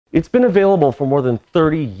It's been available for more than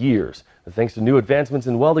 30 years. And thanks to new advancements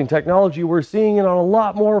in welding technology, we're seeing it on a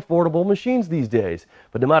lot more affordable machines these days.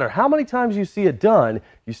 But no matter how many times you see it done,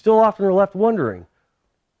 you still often are left wondering,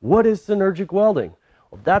 what is synergic welding?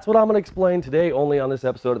 Well, that's what I'm going to explain today only on this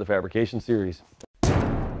episode of the Fabrication Series.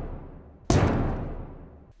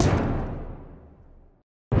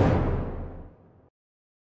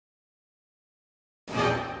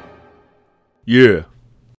 Yeah.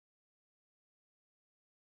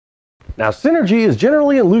 Now, synergy is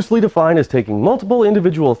generally and loosely defined as taking multiple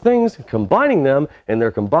individual things, combining them, and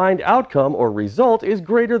their combined outcome or result is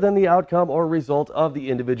greater than the outcome or result of the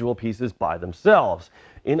individual pieces by themselves.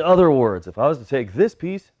 In other words, if I was to take this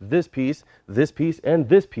piece, this piece, this piece, and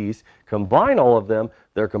this piece, combine all of them,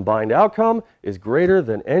 their combined outcome is greater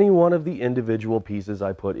than any one of the individual pieces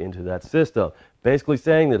I put into that system. Basically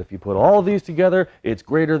saying that if you put all of these together, it's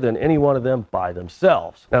greater than any one of them by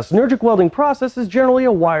themselves. Now, synergic welding process is generally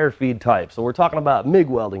a wire feed type. So we're talking about MIG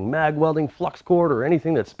welding, mag welding, flux cord, or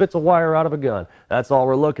anything that spits a wire out of a gun. That's all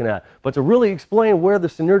we're looking at. But to really explain where the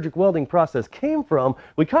synergic welding process came from,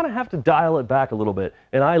 we kind of have to dial it back a little bit.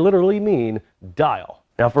 And I literally mean dial.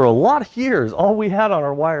 Now, for a lot of years, all we had on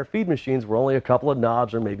our wire feed machines were only a couple of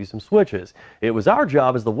knobs or maybe some switches. It was our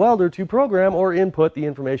job as the welder to program or input the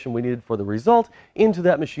information we needed for the result into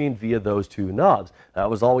that machine via those two knobs. That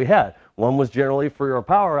was all we had. One was generally for our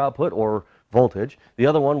power output or voltage. The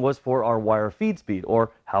other one was for our wire feed speed,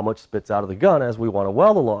 or how much spits out of the gun as we want to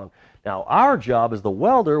weld along. Now, our job as the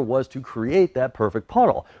welder was to create that perfect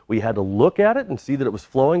puddle. We had to look at it and see that it was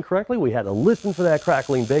flowing correctly. We had to listen for that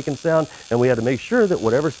crackling bacon sound, and we had to make sure that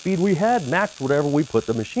whatever speed we had matched whatever we put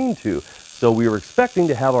the machine to. So we were expecting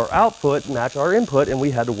to have our output match our input, and we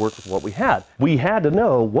had to work with what we had. We had to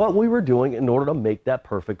know what we were doing in order to make that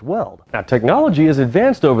perfect weld. Now, technology has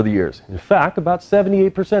advanced over the years. In fact, about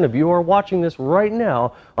 78% of you are watching this right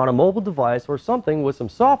now on a mobile device or something with some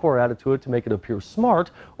software added to it to make it appear smart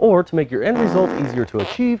or to make your end result easier to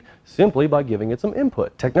achieve simply by giving it some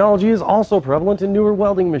input. Technology is also prevalent in newer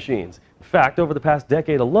welding machines. In fact, over the past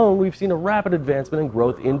decade alone, we've seen a rapid advancement and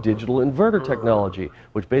growth in digital inverter technology,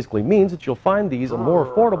 which basically means that you'll find these more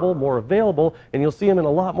affordable, more available, and you'll see them in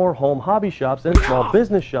a lot more home hobby shops and small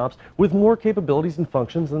business shops with more capabilities and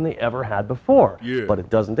functions than they ever had before. Yeah. But it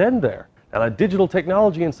doesn't end there. Now, that digital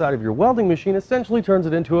technology inside of your welding machine essentially turns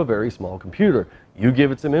it into a very small computer. You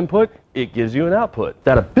give it some input, it gives you an output.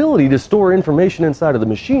 That ability to store information inside of the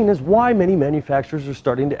machine is why many manufacturers are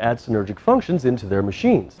starting to add synergic functions into their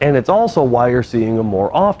machines. And it's also why you're seeing them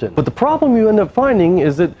more often. But the problem you end up finding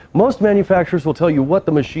is that most manufacturers will tell you what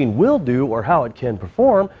the machine will do or how it can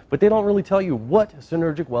perform, but they don't really tell you what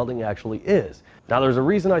synergic welding actually is. Now, there's a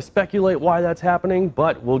reason I speculate why that's happening,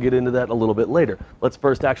 but we'll get into that a little bit later. Let's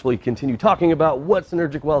first actually continue talking about what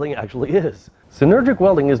synergic welding actually is. Synergic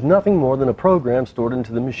welding is nothing more than a program stored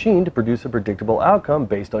into the machine to produce a predictable outcome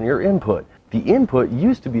based on your input. The input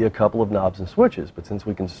used to be a couple of knobs and switches, but since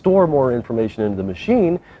we can store more information into the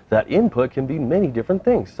machine, that input can be many different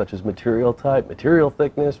things, such as material type, material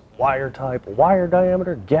thickness, wire type, wire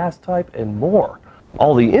diameter, gas type, and more.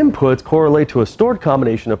 All the inputs correlate to a stored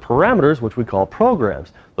combination of parameters, which we call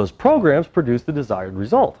programs. Those programs produce the desired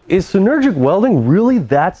result. Is synergic welding really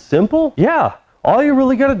that simple? Yeah. All you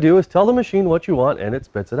really got to do is tell the machine what you want and it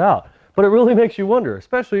spits it out. But it really makes you wonder,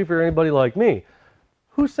 especially if you're anybody like me.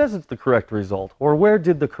 Who says it's the correct result, or where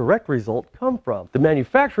did the correct result come from? The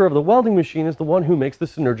manufacturer of the welding machine is the one who makes the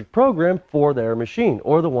synergic program for their machine,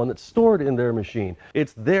 or the one that's stored in their machine.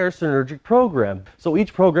 It's their synergic program. So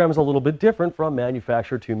each program is a little bit different from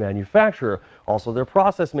manufacturer to manufacturer. Also, their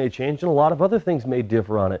process may change, and a lot of other things may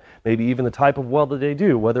differ on it. Maybe even the type of weld that they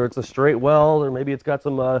do, whether it's a straight weld, or maybe it's got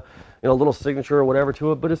some little signature or whatever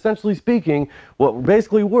to it. But essentially speaking, what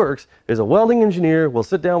basically works is a welding engineer will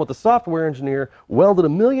sit down with the software engineer, weld it a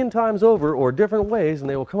million times over or different ways, and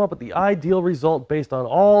they will come up with the ideal result based on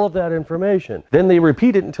all of that information. Then they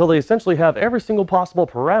repeat it until they essentially have every single possible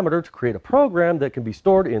parameter to create a program that can be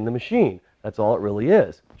stored in the machine. That's all it really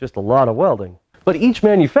is, just a lot of welding. But each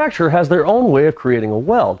manufacturer has their own way of creating a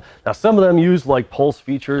weld. Now, some of them use like pulse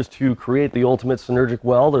features to create the ultimate synergic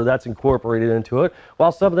weld, or that's incorporated into it,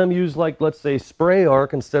 while some of them use, like, let's say, spray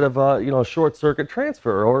arc instead of short circuit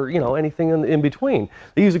transfer, or anything in between.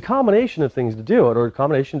 They use a combination of things to do it, or a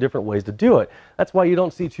combination of different ways to do it. That's why you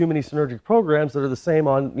don't see too many synergic programs that are the same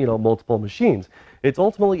on multiple machines. It's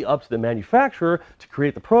ultimately up to the manufacturer to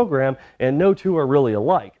create the program, and no two are really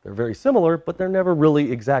alike. They're very similar, but they're never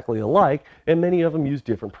really exactly alike, and many of them use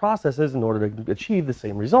different processes in order to achieve the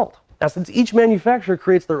same result. Now, since each manufacturer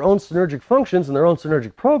creates their own synergic functions and their own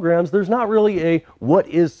synergic programs, there's not really a what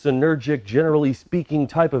is synergic, generally speaking,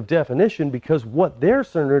 type of definition, because what their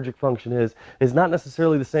synergic function is not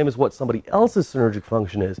necessarily the same as what somebody else's synergic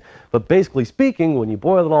function is. But basically speaking, when you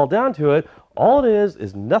boil it all down to it, all it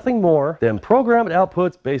is nothing more than programmed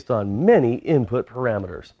outputs based on many input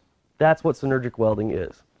parameters. That's what synergic welding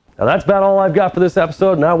is. Now that's about all I've got for this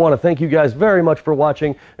episode, and I want to thank you guys very much for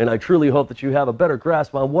watching, and I truly hope that you have a better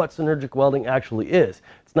grasp on what synergic welding actually is.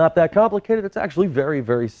 It's not that complicated. It's actually very,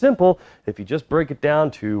 very simple if you just break it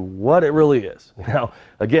down to what it really is. Now,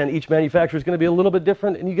 again, each manufacturer is going to be a little bit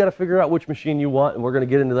different, and you got to figure out which machine you want, and we're going to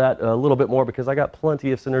get into that a little bit more because I got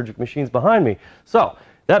plenty of synergic machines behind me. So,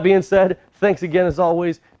 that being said, thanks again as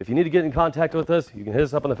always. If you need to get in contact with us, you can hit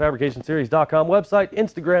us up on the fabricationseries.com website,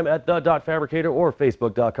 Instagram at the.fabricator, or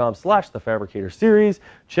facebook.com/thefabricatorseries.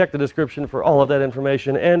 Check the description for all of that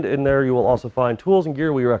information, and in there you will also find tools and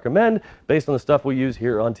gear we recommend based on the stuff we use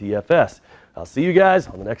here on TFS. I'll see you guys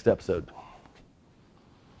on the next episode.